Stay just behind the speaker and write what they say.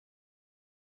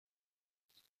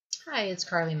Hi, it's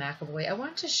Carly McAvoy. I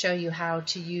want to show you how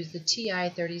to use the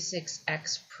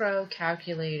TI-36X Pro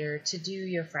calculator to do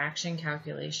your fraction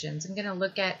calculations. I'm going to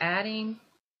look at adding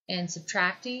and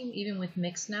subtracting, even with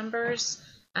mixed numbers,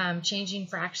 changing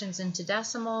fractions into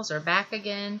decimals or back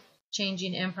again,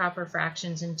 changing improper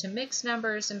fractions into mixed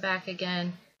numbers and back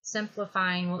again,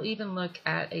 simplifying. We'll even look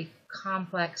at a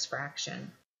complex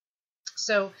fraction.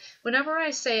 So whenever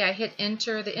I say I hit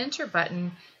enter, the enter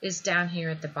button is down here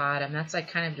at the bottom. That's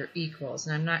like kind of your equals,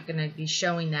 and I'm not going to be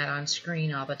showing that on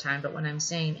screen all the time, but when I'm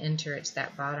saying enter, it's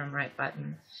that bottom right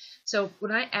button. So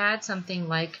when I add something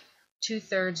like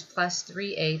 2/3 plus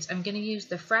 3/8, I'm going to use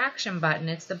the fraction button.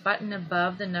 It's the button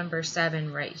above the number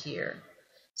 7 right here.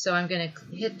 So I'm going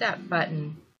to hit that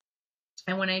button,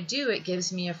 and when I do, it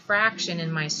gives me a fraction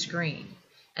in my screen.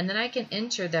 And then I can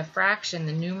enter the fraction,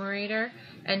 the numerator,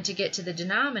 and to get to the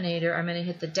denominator, I'm going to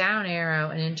hit the down arrow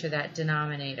and enter that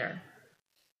denominator.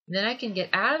 Then I can get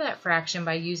out of that fraction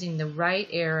by using the right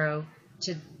arrow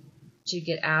to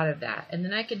get out of that. And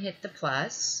then I can hit the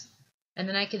plus, and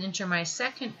then I can enter my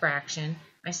second fraction.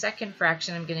 My second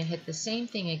fraction, I'm going to hit the same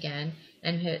thing again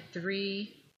and hit 3,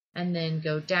 and then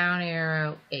go down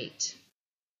arrow 8.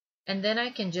 And then I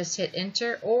can just hit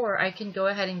enter, or I can go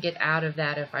ahead and get out of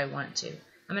that if I want to.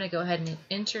 I'm going to go ahead and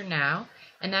enter now,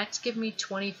 and that's give me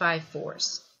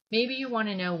 25/4. Maybe you want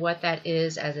to know what that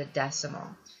is as a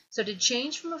decimal. So to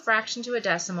change from a fraction to a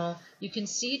decimal, you can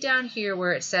see down here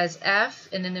where it says F,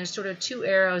 and then there's sort of 2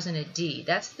 arrows and a D.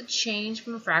 That's the change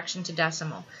from a fraction to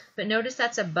decimal. But notice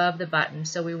that's above the button,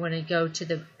 so we want to go to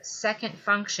the second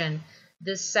function,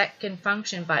 this second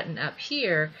function button up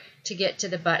here, to get to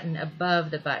the button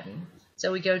above the button.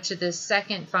 So we go to the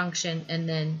second function and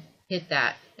then hit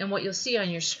that. And what you'll see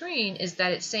on your screen is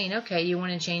that it's saying, okay, you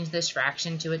want to change this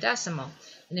fraction to a decimal.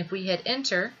 And if we hit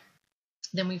enter,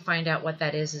 then we find out what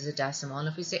that is as a decimal. And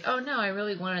if we say, oh no, I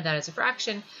really wanted that as a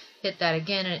fraction, hit that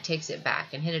again and it takes it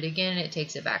back, and hit it again and it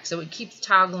takes it back. So it keeps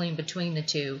toggling between the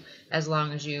two as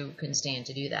long as you can stand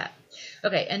to do that.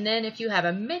 Okay, and then if you have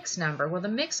a mixed number, well, the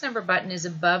mixed number button is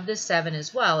above the 7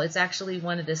 as well. It's actually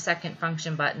one of the second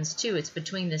function buttons too. It's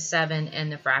between the 7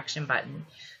 and the fraction button.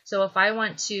 So if I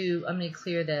want to, I'm going to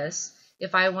clear this.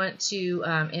 If I want to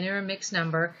enter a mixed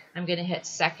number, I'm going to hit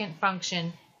second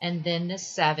function and then the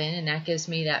 7, and that gives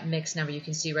me that mixed number. You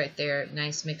can see right there,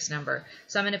 nice mixed number.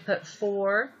 So I'm going to put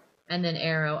 4 and then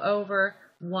arrow over,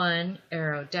 1,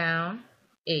 arrow down,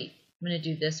 8. I'm going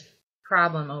to do this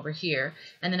problem over here,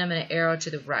 and then I'm going to arrow to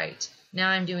the right. Now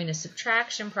I'm doing a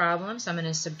subtraction problem, so I'm going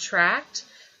to subtract,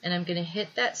 and I'm going to hit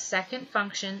that second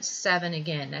function, 7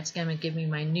 again. That's going to give me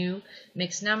my new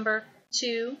mixed number,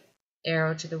 2,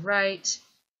 arrow to the right,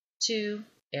 2,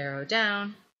 arrow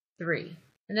down, 3.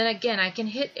 And then again, I can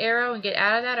hit arrow and get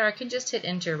out of that, or I can just hit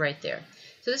enter right there.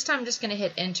 So this time I'm just going to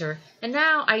hit enter. And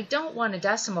now I don't want a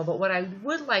decimal, but what I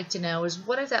would like to know is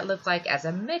what does that look like as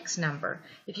a mixed number?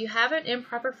 If you have an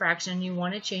improper fraction and you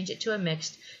want to change it to a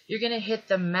mixed, you're going to hit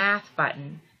the math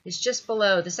button. It's just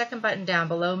below, the second button down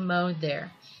below mode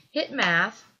there. Hit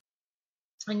math,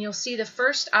 and you'll see the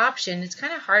first option. It's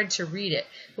kind of hard to read it,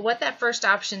 but what that first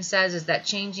option says is that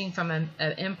changing from an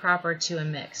improper to a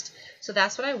mixed. So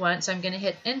that's what I want, so I'm going to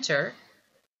hit enter,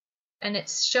 and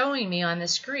it's showing me on the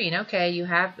screen, okay, you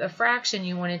have a fraction,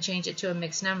 you want to change it to a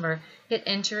mixed number, hit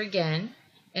enter again,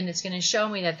 and it's going to show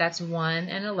me that that's 1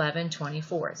 and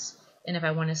 11/24. And if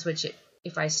I want to switch it,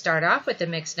 if I start off with the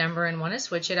mixed number and want to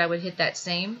switch it, I would hit that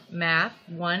same math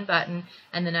 1 button,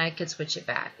 and then I could switch it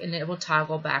back, and it will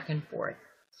toggle back and forth.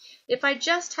 If I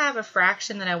just have a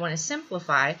fraction that I want to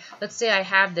simplify, let's say I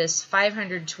have this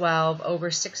 512 over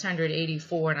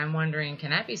 684, and I'm wondering,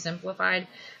 can that be simplified?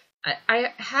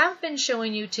 I have been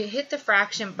showing you to hit the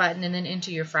fraction button and then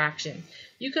enter your fraction.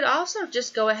 You could also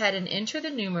just go ahead and enter the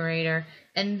numerator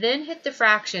and then hit the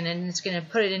fraction, and it's going to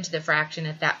put it into the fraction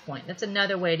at that point. That's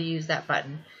another way to use that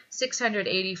button,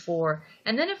 684.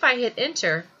 And then if I hit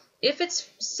enter, if it's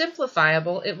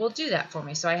simplifiable, it will do that for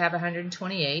me. So I have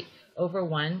 128 over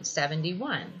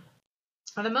 171.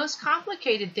 Now, the most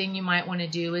complicated thing you might want to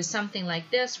do is something like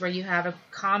this, where you have a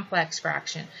complex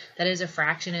fraction, that is a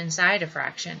fraction inside a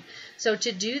fraction. So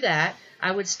to do that,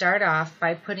 I would start off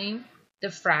by putting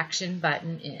the fraction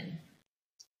button in.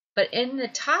 But in the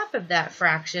top of that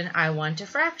fraction, I want a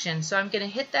fraction, so I'm going to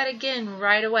hit that again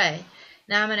right away.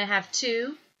 Now I'm going to have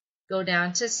 2 go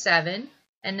down to 7,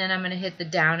 and then I'm going to hit the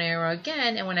down arrow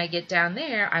again, and when I get down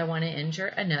there, I want to enter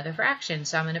another fraction.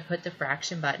 So I'm going to put the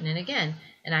fraction button in again,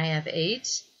 and I have 8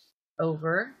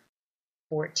 over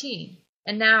 14.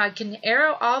 And now I can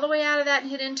arrow all the way out of that and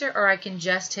hit enter, or I can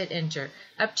just hit enter.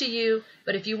 Up to you,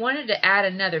 but if you wanted to add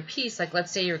another piece, like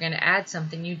let's say you're going to add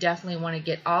something, you definitely want to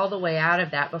get all the way out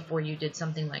of that before you did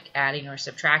something like adding or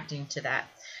subtracting to that.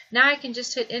 Now I can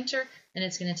just hit enter, and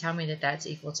it's going to tell me that that's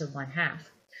equal to 1/2.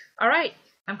 All right,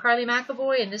 I'm Carly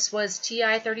McAvoy, and this was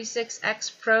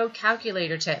TI-36X Pro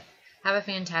Calculator Tip. Have a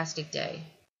fantastic day.